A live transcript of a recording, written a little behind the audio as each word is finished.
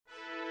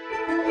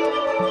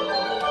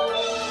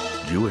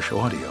Jewish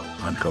audio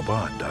on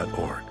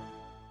Chabad.org.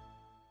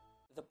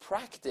 The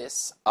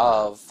practice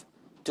of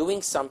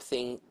doing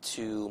something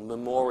to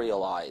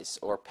memorialize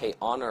or pay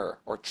honor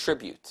or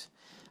tribute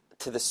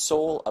to the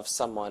soul of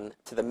someone,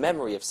 to the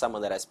memory of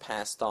someone that has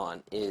passed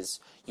on, is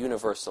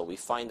universal. We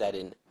find that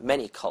in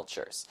many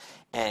cultures.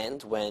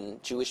 And when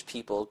Jewish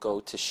people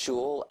go to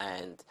shul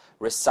and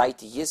recite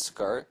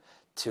Yizkor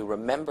to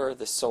remember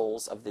the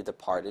souls of the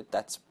departed,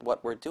 that's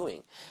what we're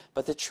doing.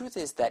 But the truth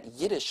is that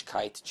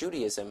Yiddishkeit,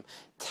 Judaism,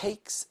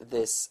 takes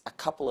this a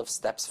couple of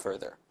steps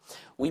further.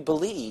 We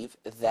believe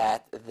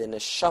that the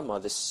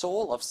neshama, the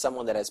soul of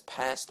someone that has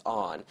passed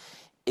on,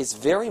 is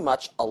very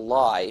much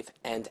alive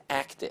and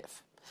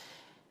active.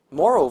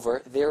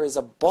 Moreover, there is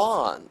a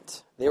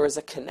bond, there is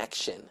a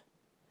connection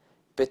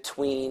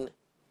between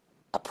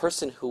a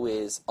person who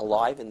is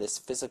alive in this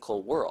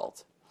physical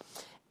world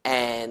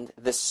and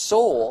the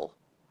soul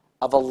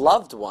of a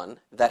loved one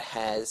that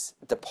has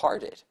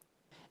departed.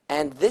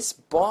 And this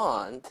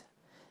bond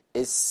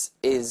is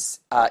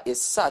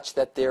such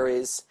that there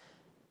is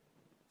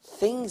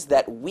things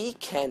that we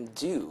can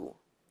do,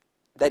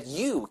 that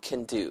you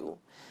can do,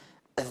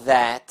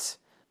 that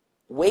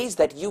ways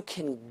that you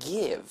can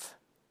give,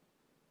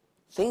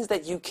 things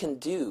that you can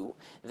do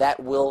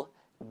that will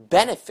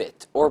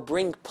benefit or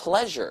bring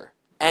pleasure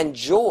and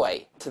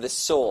joy to the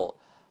soul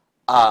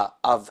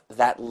of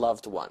that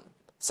loved one,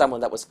 someone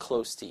that was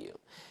close to you.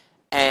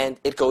 And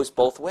it goes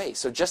both ways.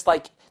 So just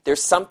like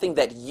there's something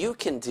that you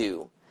can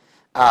do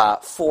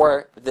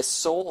for the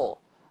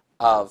soul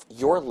of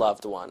your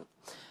loved one,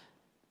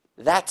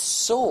 that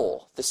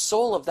soul, the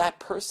soul of that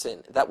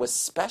person that was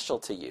special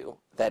to you,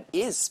 that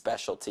is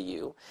special to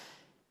you,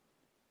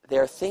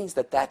 there are things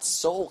that that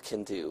soul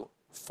can do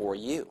for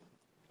you.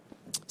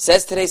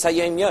 Says today's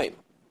Hayom Yom,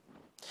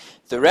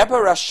 the Rebbe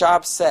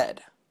Rashab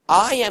said,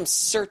 I am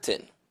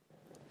certain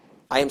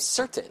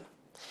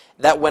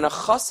that when a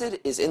chassid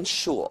is in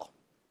shul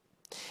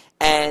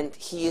and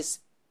he is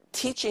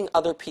teaching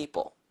other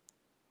people,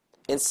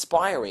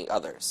 inspiring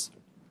others,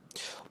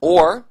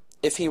 or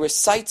if he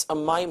recites a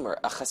mimer,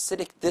 a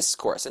Hasidic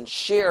discourse, and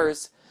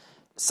shares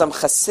some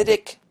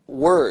Hasidic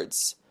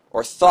words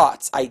or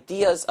thoughts,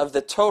 ideas of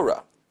the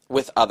Torah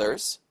with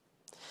others,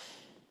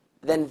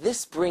 then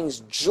this brings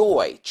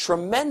joy,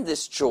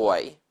 tremendous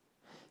joy,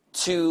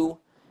 to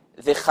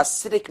the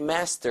Hasidic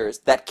masters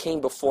that came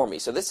before me.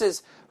 So this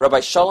is Rabbi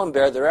Shalom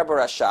Ber, the Rebbe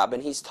Rashab,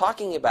 and he's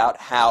talking about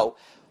how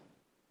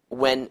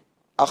when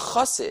a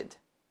Chassid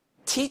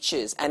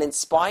teaches and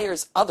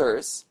inspires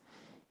others,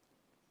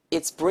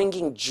 it's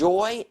bringing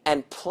joy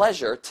and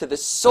pleasure to the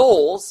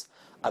souls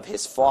of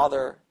his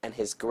father and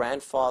his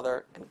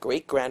grandfather and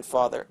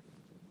great-grandfather.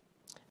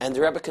 And the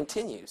Rebbe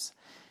continues,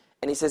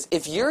 and he says,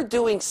 if you're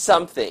doing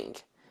something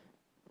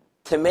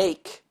to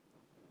make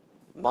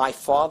my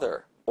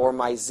father or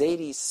my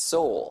Zaydi's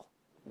soul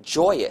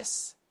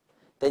joyous,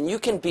 then you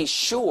can be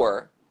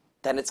sure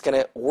that it's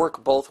going to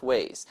work both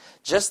ways.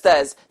 Just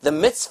as the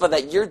mitzvah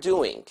that you're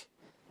doing,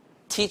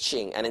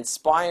 teaching and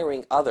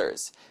inspiring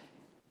others,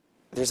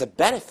 there's a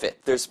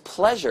benefit, there's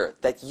pleasure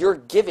that you're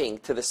giving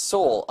to the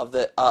soul of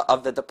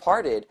the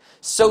departed,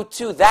 so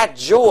too that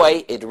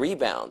joy, it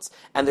rebounds.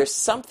 And there's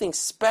something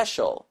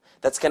special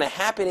that's going to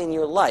happen in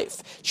your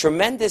life.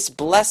 Tremendous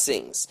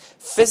blessings,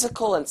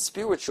 physical and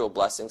spiritual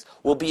blessings,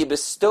 will be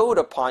bestowed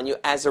upon you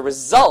as a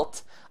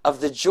result of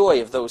the joy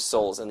of those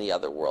souls in the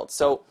other world.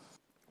 So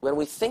when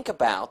we think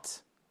about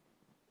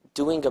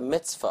doing a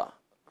mitzvah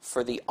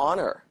for the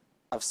honor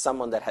of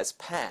someone that has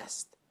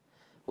passed,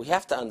 we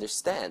have to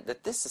understand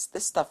that this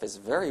stuff is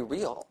very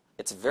real.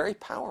 It's very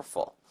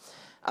powerful.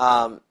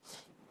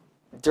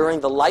 During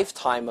the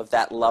lifetime of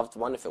that loved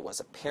one, if it was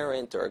a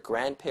parent or a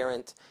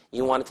grandparent,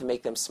 you wanted to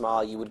make them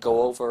smile, you would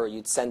go over,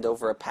 you'd send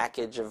over a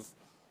package of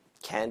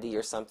candy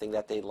or something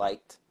that they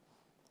liked.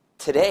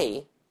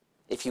 Today,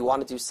 if you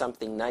want to do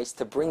something nice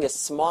to bring a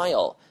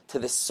smile to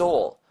the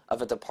soul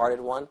of a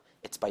departed one,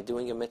 it's by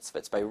doing a mitzvah.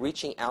 It's by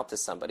reaching out to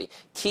somebody,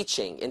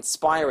 teaching,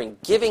 inspiring,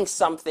 giving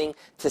something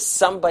to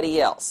somebody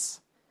else.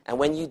 And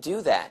when you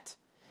do that,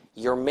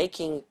 you're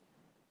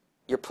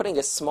putting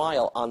a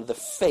smile on the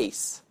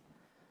face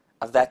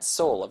of that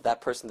soul, of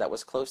that person that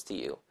was close to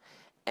you.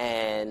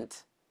 And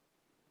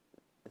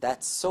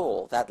that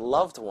soul, that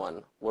loved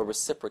one, will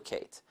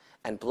reciprocate.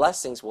 And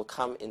blessings will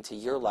come into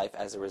your life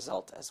as a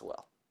result as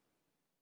well.